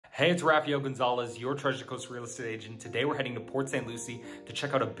Hey, it's Rafael Gonzalez, your Treasure Coast real estate agent. Today we're heading to Port St Lucie to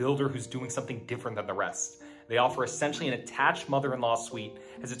check out a builder who's doing something different than the rest. They offer essentially an attached mother-in-law suite,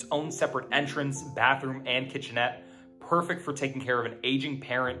 has its own separate entrance, bathroom, and kitchenette, perfect for taking care of an aging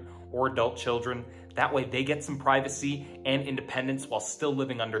parent or adult children. That way they get some privacy and independence while still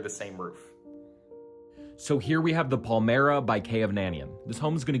living under the same roof. So here we have the Palmera by Hovnanian. This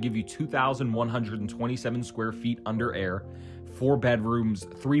home is going to give you 2,127 square feet under air, 4 bedrooms,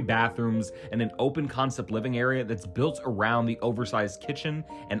 3 bathrooms, and an open concept living area that's built around the oversized kitchen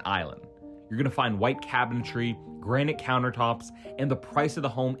and island. You're going to find white cabinetry, granite countertops, and the price of the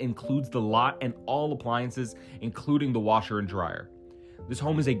home includes the lot and all appliances, including the washer and dryer. This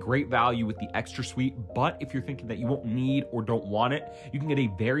home is a great value with the extra suite, but if you're thinking that you won't need or don't want it, you can get a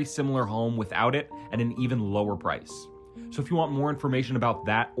very similar home without it at an even lower price. So if you want more information about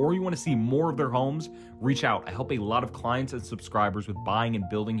that, or you want to see more of their homes, reach out. I help a lot of clients and subscribers with buying and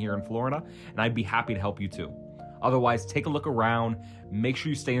building here in Florida, and I'd be happy to help you too. Otherwise, take a look around, make sure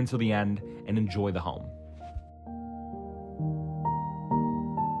you stay until the end, and enjoy the home.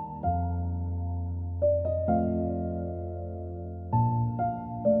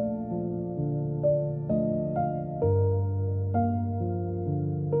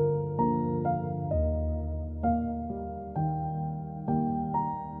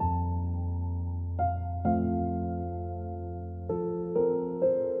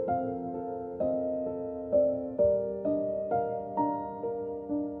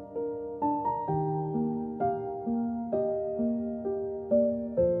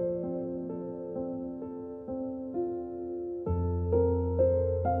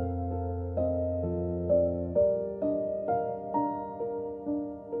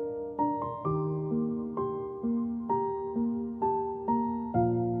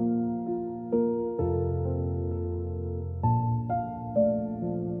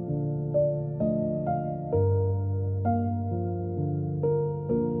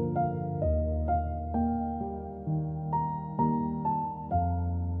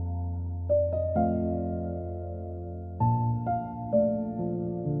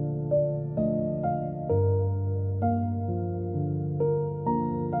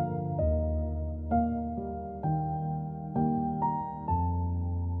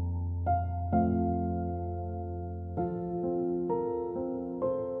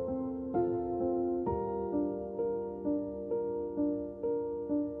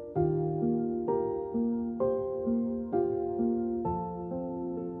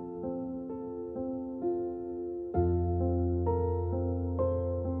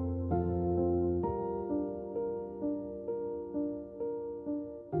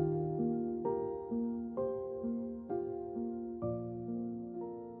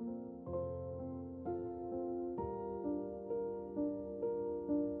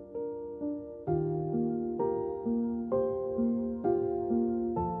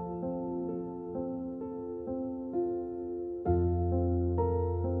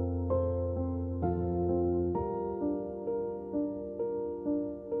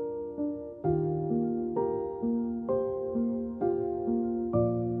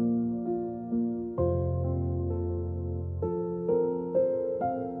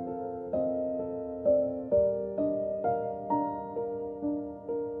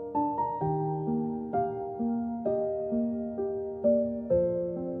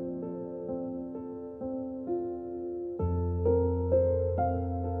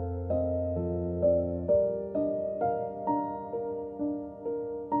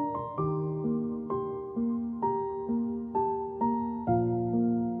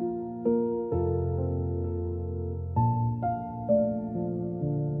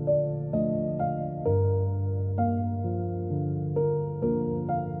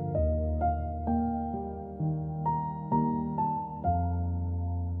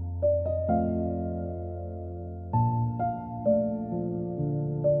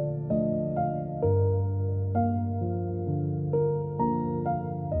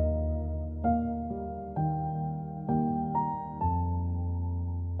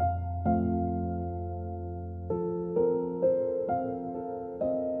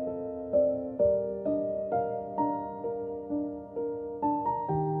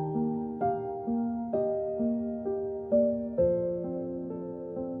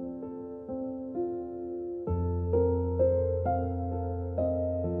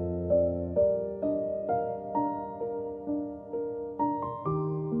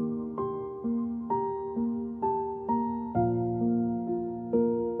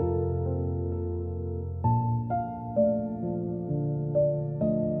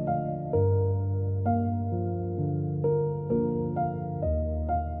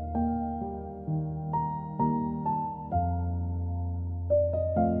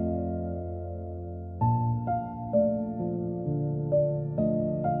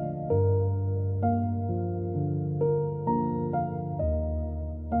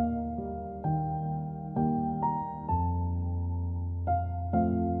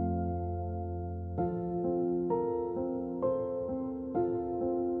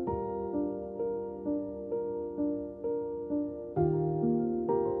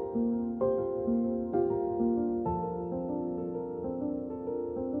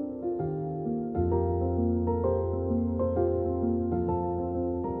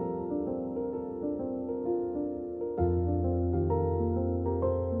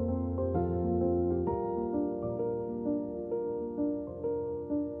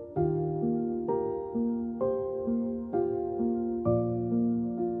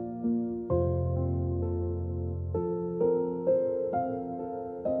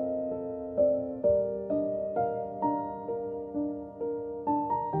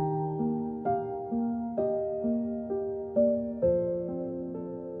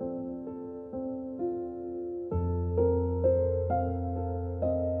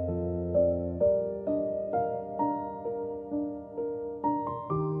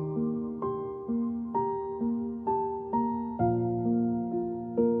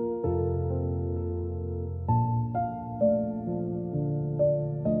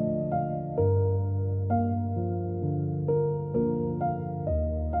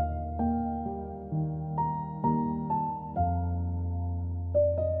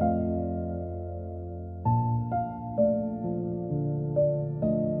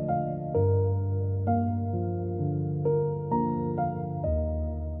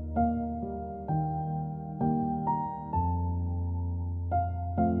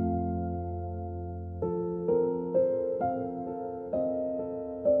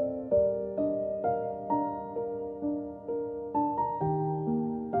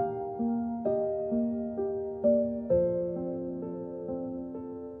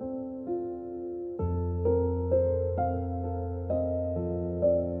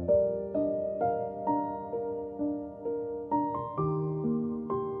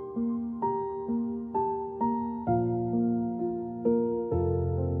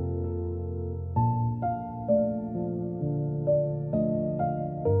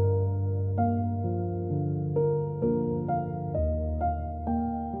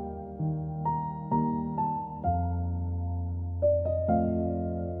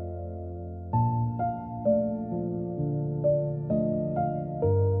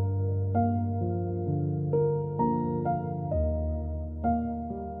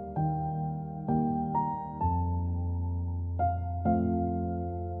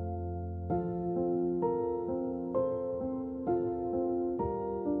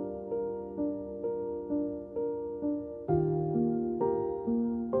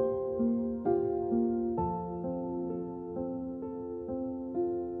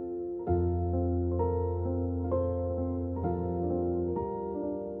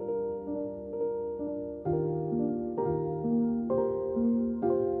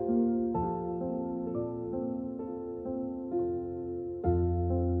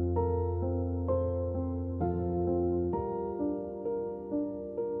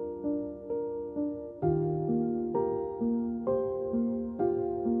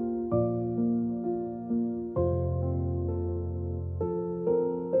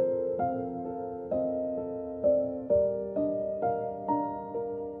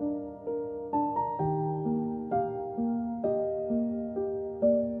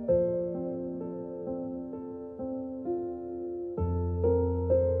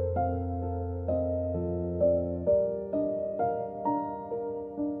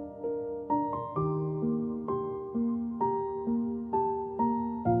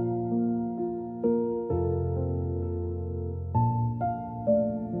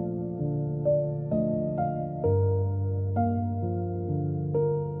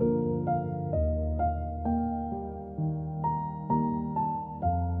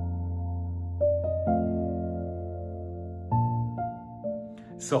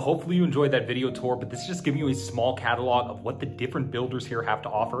 So hopefully you enjoyed that video tour, but this is just giving you a small catalog of what the different builders here have to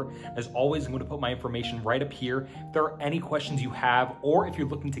offer. As always, I'm going to put my information right up here. If there are any questions you have, or if you're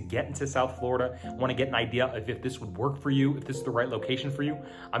looking to get into South Florida, want to get an idea of if this would work for you, if this is the right location for you,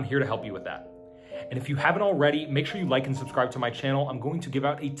 I'm here to help you with that. And if you haven't already, make sure you like and subscribe to my channel. I'm going to give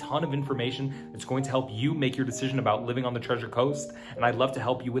out a ton of information that's going to help you make your decision about living on the Treasure Coast. And I'd love to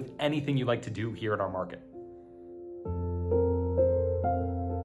help you with anything you'd like to do here at our market.